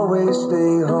 always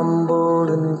stay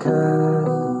humble and kind.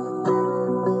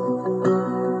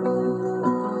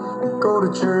 Go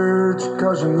to church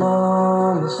 'cause your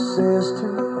mama says to.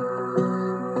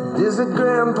 Visit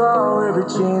grandpa every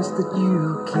chance that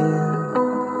you can.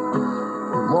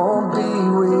 It won't be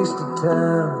wasted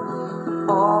time.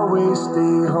 Always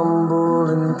stay humble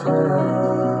and kind.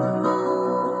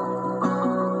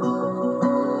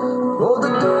 Hold the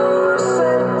door,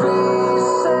 say please,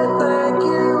 say thank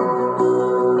you.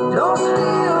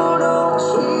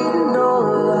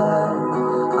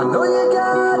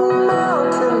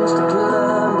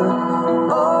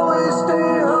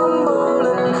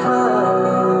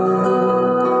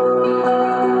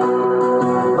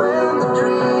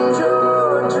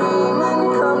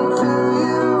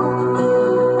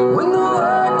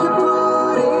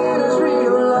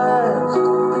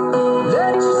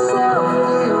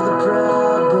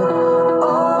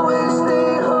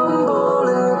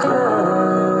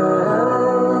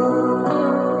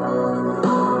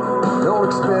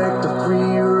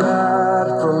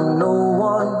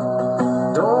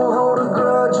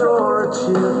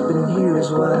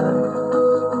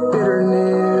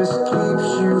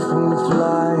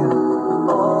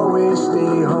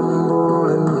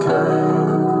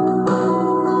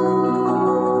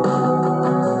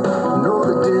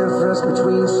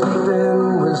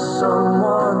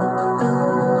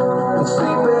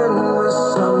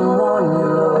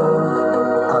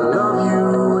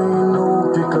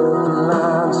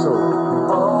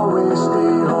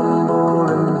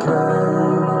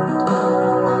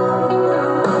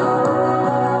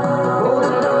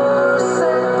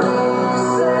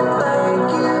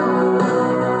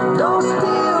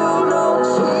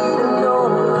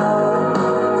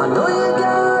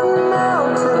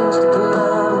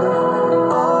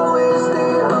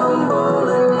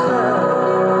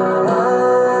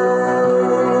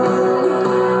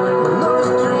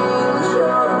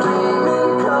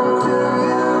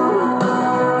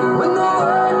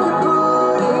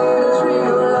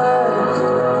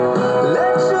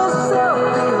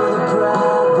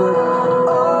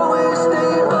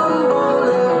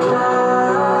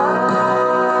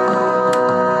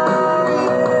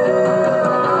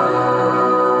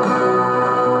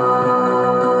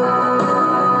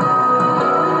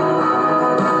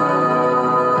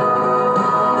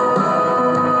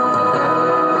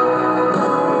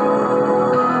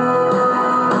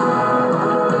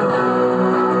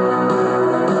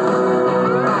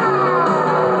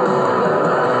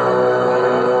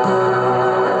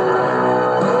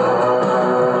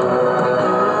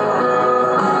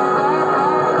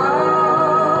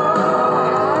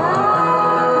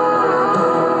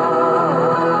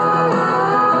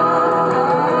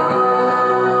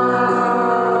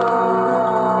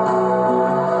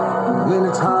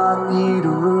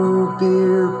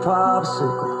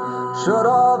 Shut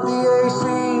off the AC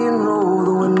and roll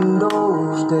the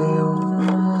windows down.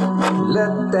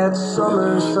 Let that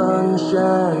summer sun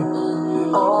shine.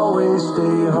 Always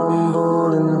stay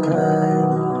humble and kind.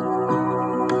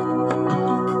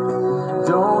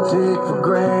 Don't take for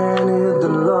granted the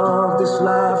love this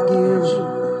life gives you.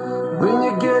 When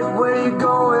you get where you're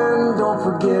going, don't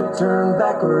forget, turn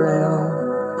back around.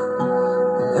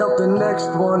 Help the next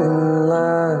one in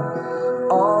line.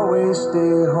 Always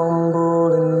stay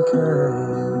humble and kind.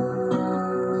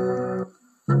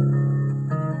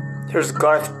 Here's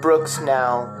Garth Brooks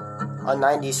now on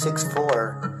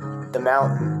 96.4 The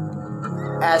Mountain.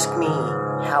 Ask me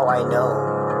how I know.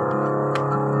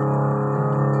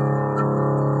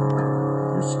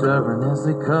 You're stubborn as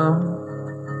they come.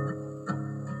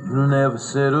 You'll never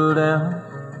settle down.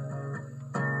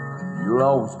 You'll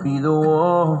always be the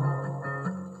one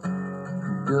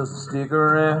who doesn't stick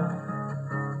around.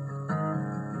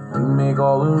 You make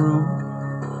all the rules.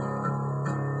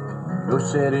 You're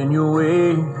set in your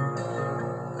way. You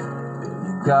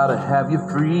gotta have your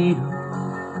freedom.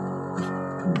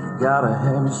 You gotta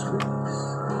have your space.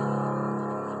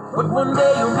 But one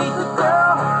day you'll meet the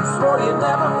girl you swore you'd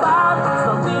never find.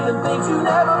 Some feeling things you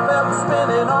never felt.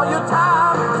 Spending all your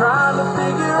time trying to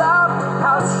figure out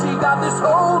how she got this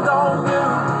hold on you.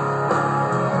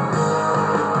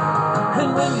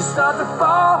 And when you start to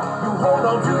fall, you hold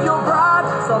on to your pride.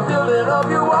 Start building up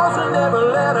your walls and never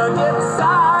let her get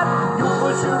inside. You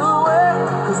push her away,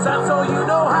 cause that's all you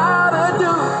know how to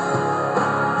do.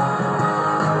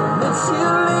 And then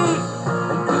she'll leave,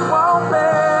 and you won't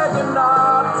beg her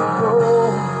not to go.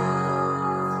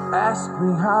 Ask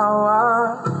me how I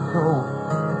know.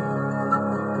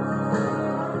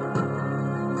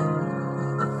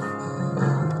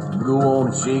 Go on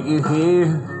and shake your head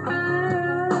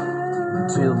and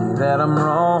tell me that I'm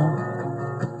wrong.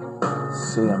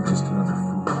 Say I'm just another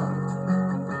fool.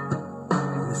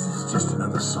 This is just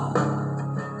another song.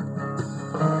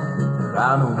 But I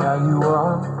know how you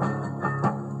are,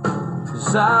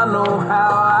 'cause I know how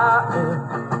I am.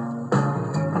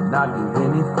 And I'd give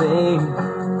anything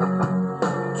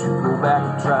to go back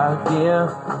and try again.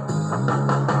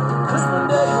 'Cause one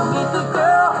day you'll meet the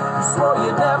girl you swore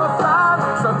you'd never find.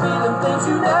 Start feeling things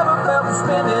you never felt and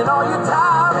spending all your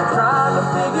time trying to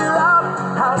figure out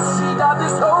how she got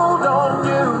this hold on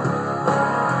you.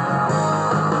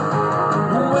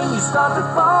 And when you start to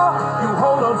fall, you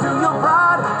hold on to your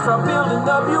pride. Start building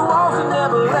up your walls and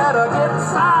never let her get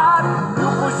inside. You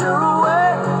push her away,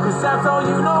 'cause that's all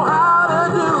you know how to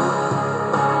do.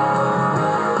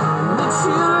 And then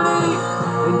she'll leave,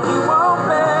 and you won't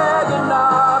beg her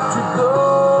not to go.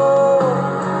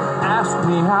 Ask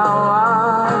me how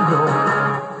I know.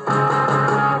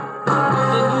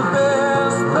 And you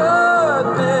best put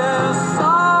this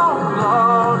song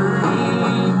on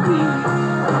repeat.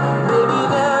 Maybe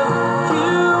then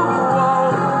you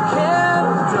won't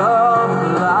end up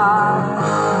like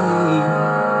me.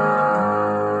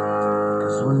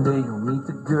 'Cause one day you'll meet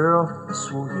the girl you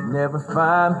swore you'd never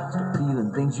find. Start feeling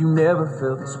things you never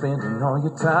felt and spending all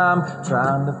your time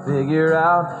trying to figure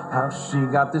out how she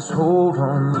got this hold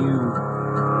on you.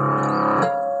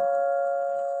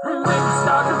 And when you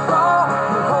start to fall,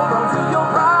 you hold on to your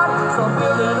pride. Start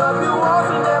building up your walls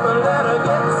and never let her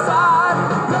get inside.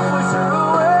 You push her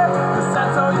away, 'cause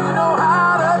that's all you know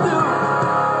how to do.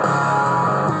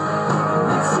 And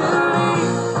then she'll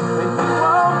leave, and you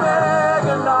won't beg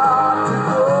her not to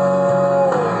go.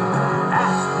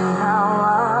 Ask me how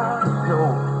I know.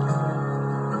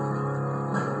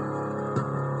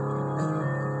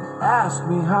 Ask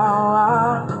me how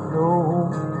I know.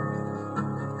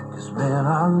 'Cause man, I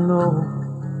know.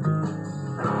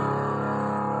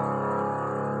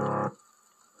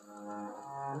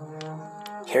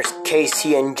 Here's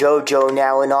Casey and JoJo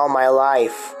now in All My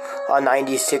Life on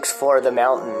 96.4 The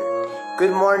Mountain.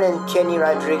 Good morning, Kenny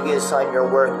Rodriguez on your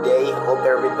work day. Hope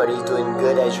everybody's doing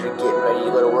good as you're getting ready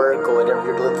to go to work or whatever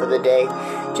you're doing for the day.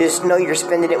 Just know you're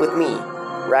spending it with me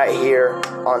right here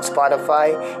on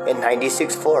Spotify and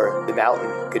 96.4 The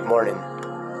Mountain. Good morning.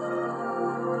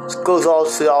 This goes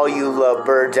also to all you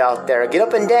birds out there. Get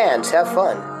up and dance. Have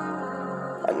fun.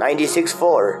 On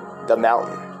 96.4 The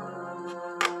Mountain.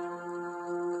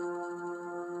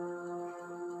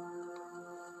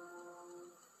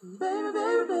 Baby,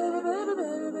 baby, baby, baby,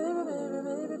 baby, baby, baby,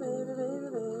 baby, baby, baby,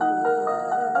 baby.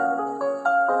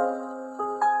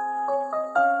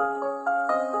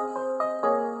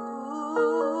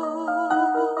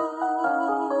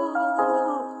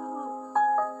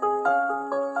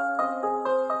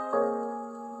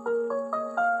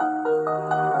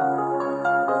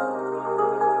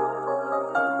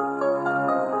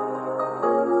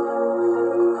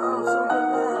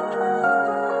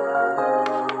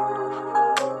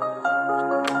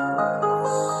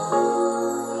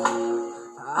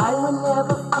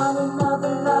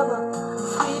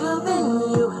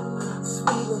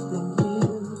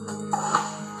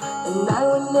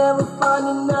 never find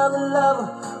another lover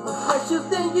more precious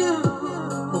than you,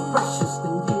 more precious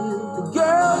than you.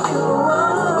 Girl, you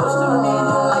are close to me,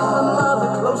 you're like my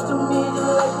mother. Close to me,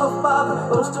 you're like my father.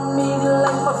 Close to me, you're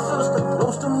like my sister.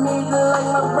 Close to me, you're like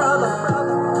my brother.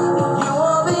 You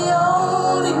are the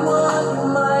only one, you're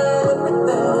my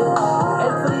everything.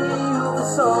 And for you, the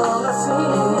song I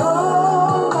sing.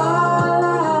 All my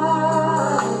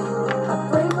life, I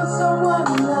pray for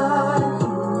someone like you.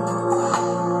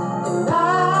 And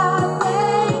I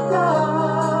thank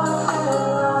God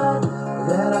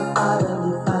that I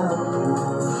finally found you.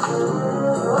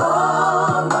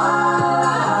 All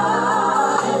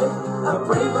my life, I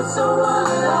pray for someone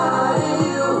like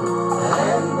you.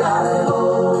 And I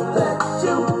hope that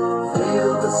you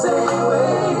feel the same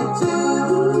way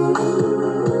too.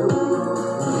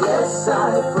 Yes,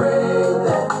 I pray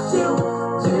that you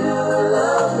do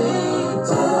love me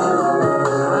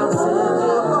too. I'm such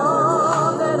a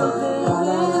whole little thing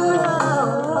in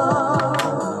love.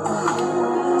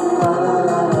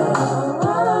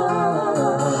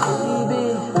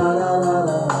 Baby, I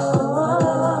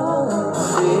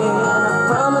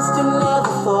promised to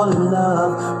never fall in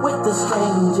love with a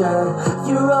stranger.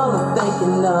 You're all I'm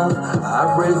thinking of.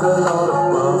 I praise the Lord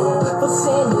above for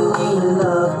sending me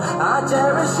love. I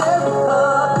cherish every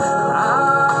hug.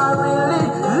 I really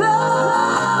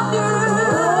love you.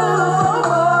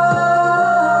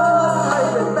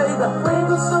 Baby, baby, I pray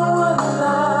for someone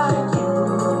like you.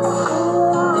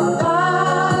 And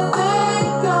I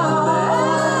thank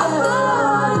God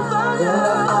that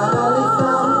I finally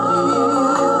found you.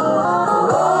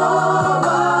 All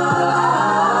my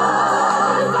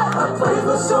life, I pray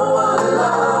for someone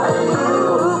like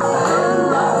you.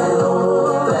 And I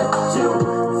hope that you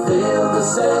feel the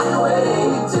same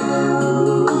way too.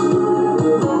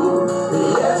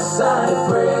 Yes, I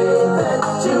pray that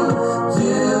you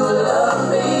do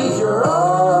love me. You're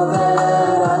all that I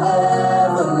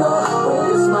ever know. When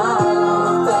you smile on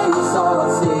my face, all I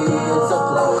see is a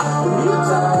glow. When you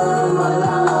turn my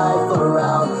life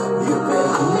around, you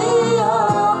pick me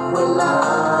up when I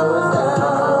was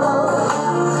down.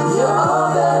 You're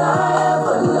all that I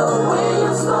ever know. When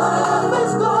you smile, my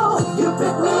face glow. You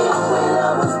pick me up when I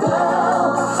was down.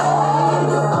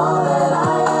 Hey, you're all that I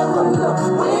ever know.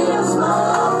 When you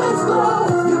smile, my face glow.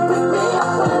 You pick me up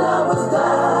when I was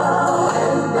down.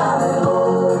 And I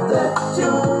hope that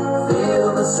you feel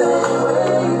the same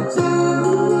way too.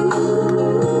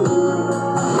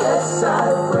 Yes, I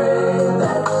pray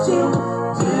that you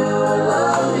do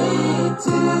love me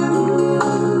too.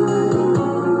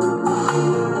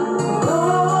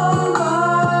 All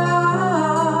my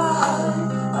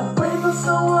life, I pray for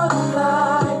someone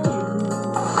like you.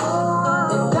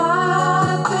 And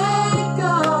I thank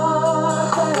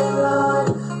God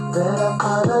that I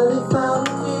finally found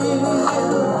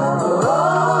you.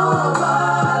 All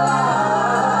my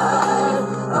life,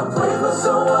 I pray for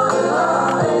someone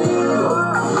like you.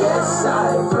 Yes,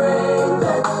 I pray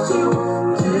that you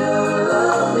do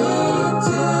love me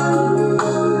too.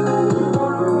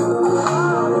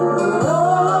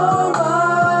 All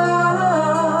my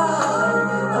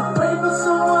life, I pray for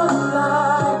someone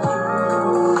like you.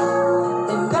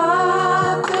 And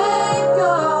I thank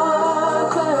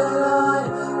God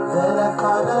that I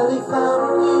finally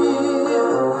found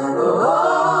you.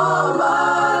 All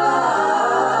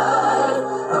my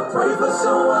life, I pray for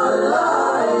someone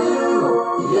like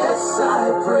you. Yes,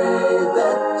 I pray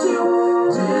that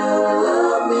you do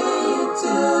love me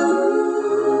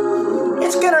too.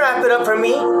 It's gonna wrap it up for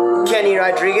me, Kenny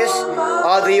Rodriguez.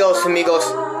 Adios, amigos.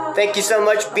 Thank you so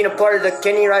much for being a part of the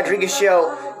Kenny Rodriguez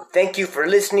Show. Thank you for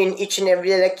listening each and every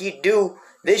day like you do.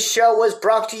 This show was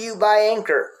brought to you by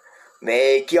Anchor.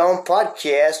 Make your own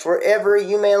podcast wherever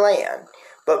you may land.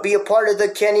 But be a part of the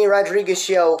Kenny Rodriguez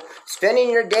Show, spending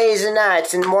your days and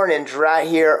nights and mornings right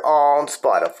here on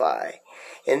Spotify.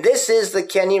 And this is the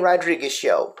Kenny Rodriguez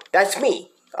Show. That's me.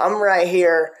 I'm right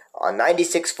here on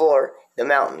 96.4 The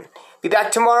Mountain. Be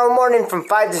back tomorrow morning from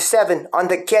 5 to 7 on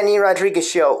the Kenny Rodriguez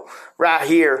Show, right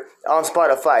here on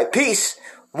Spotify. Peace.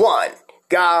 One.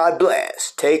 God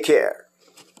bless. Take care.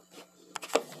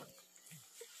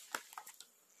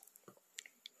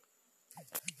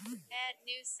 Add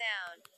new sound.